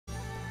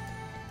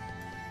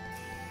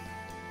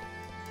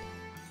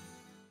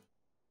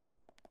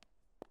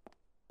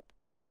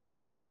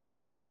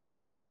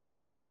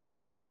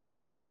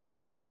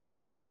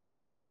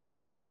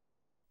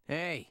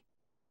Hey,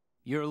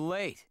 you're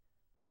late.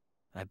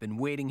 I've been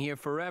waiting here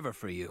forever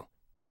for you.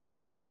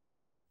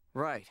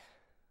 Right.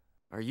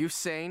 Are you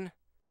sane?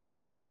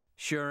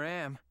 Sure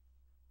am.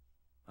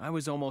 I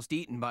was almost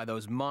eaten by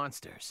those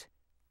monsters,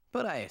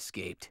 but I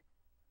escaped.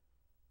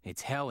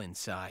 It's hell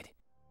inside.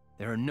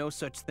 There are no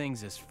such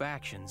things as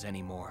factions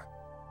anymore.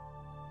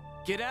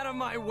 Get out of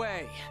my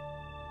way!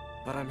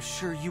 But I'm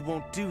sure you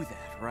won't do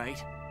that,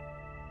 right?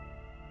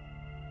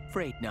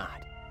 Afraid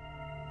not.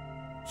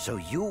 So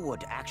you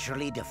would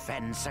actually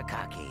defend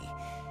Sakaki?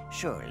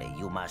 Surely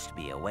you must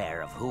be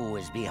aware of who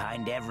is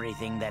behind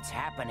everything that's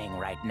happening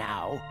right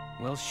now.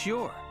 Well,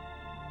 sure.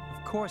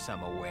 Of course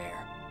I'm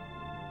aware.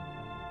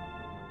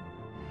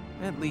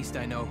 At least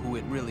I know who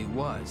it really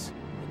was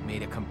that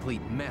made a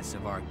complete mess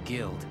of our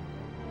guild.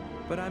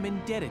 But I'm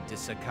indebted to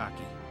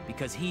Sakaki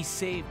because he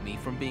saved me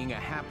from being a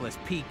hapless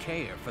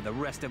PKer for the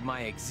rest of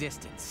my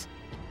existence.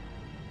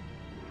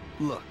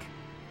 Look,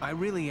 I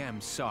really am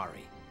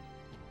sorry.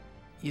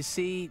 You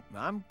see,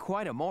 I'm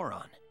quite a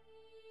moron.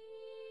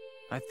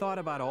 I thought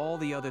about all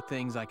the other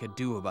things I could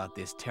do about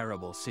this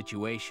terrible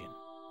situation,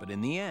 but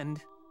in the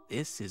end,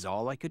 this is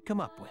all I could come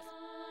up with.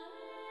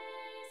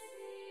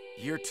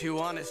 You're too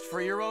honest for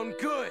your own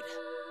good!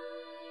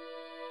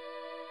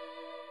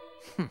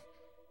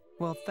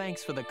 Well,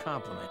 thanks for the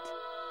compliment.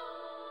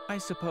 I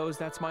suppose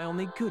that's my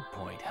only good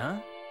point,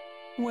 huh?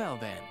 Well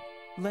then,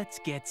 let's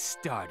get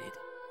started,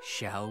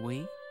 shall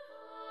we?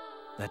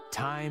 The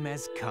time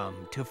has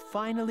come to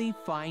finally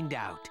find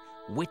out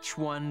which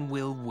one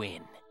will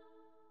win.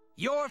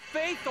 Your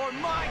faith or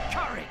my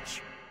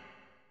courage?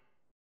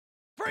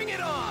 Bring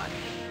it on!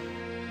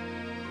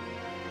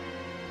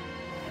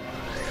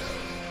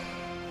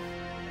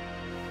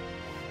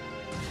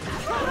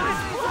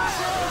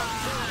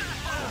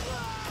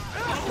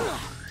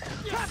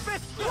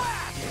 Tempest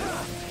Blast!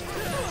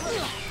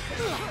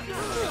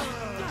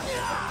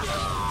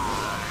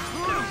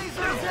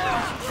 Razor's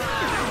Edge!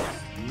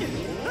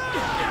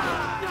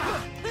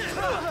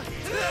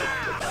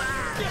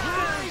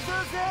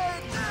 Razor's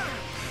Edge!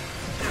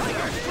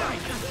 Tiger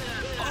Strike!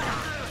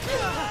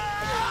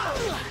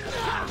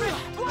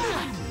 Tempest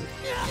Blast!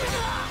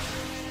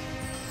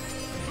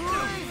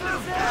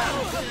 Razor's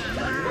Edge!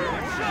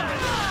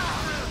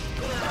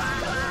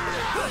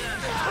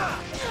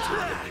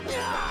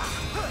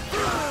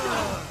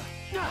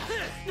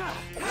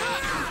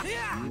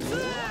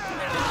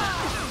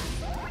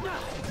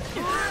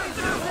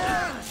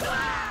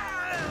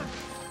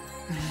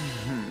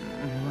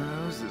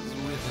 Roses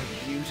wither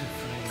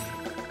beautifully.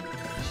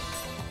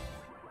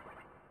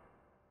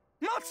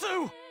 Matsu!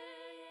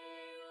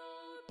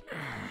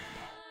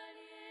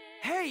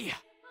 Hey!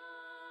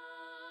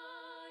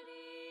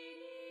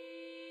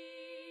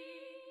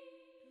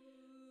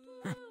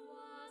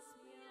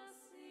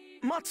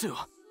 Matsu!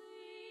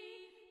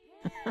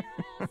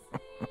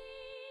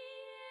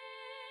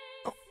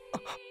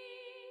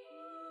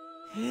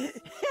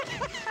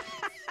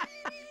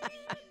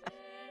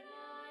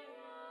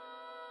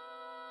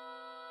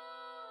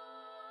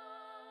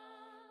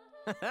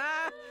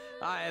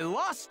 I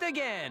lost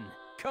again!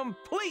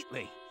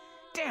 Completely!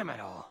 Damn it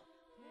all!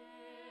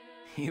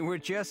 You were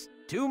just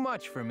too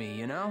much for me,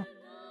 you know?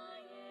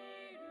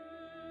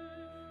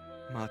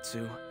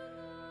 Matsu,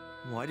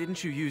 why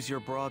didn't you use your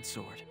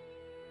broadsword?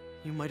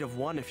 You might have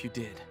won if you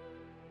did.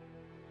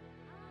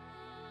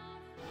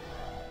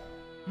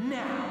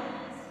 Now!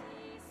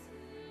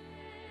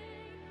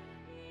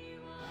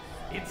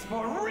 It's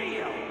for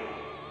real!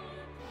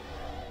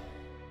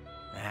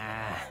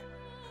 Ah,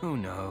 who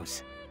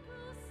knows?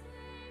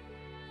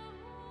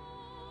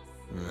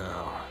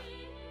 No,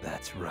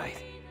 that's right.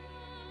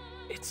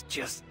 It's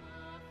just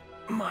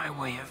my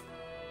way of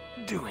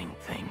doing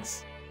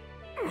things.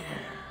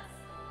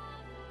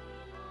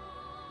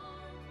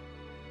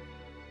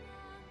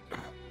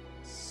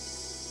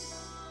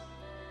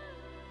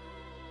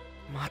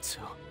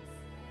 Matsu.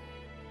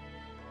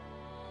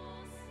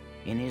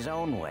 In his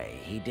own way,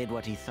 he did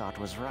what he thought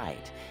was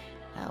right.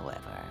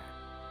 However...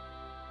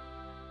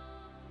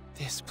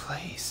 This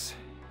place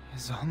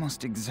is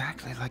almost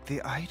exactly like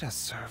the Ida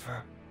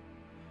server.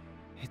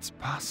 It's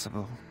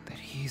possible that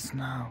he's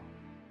now...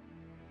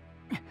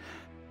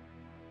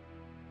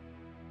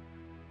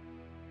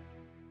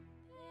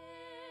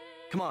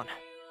 Come on.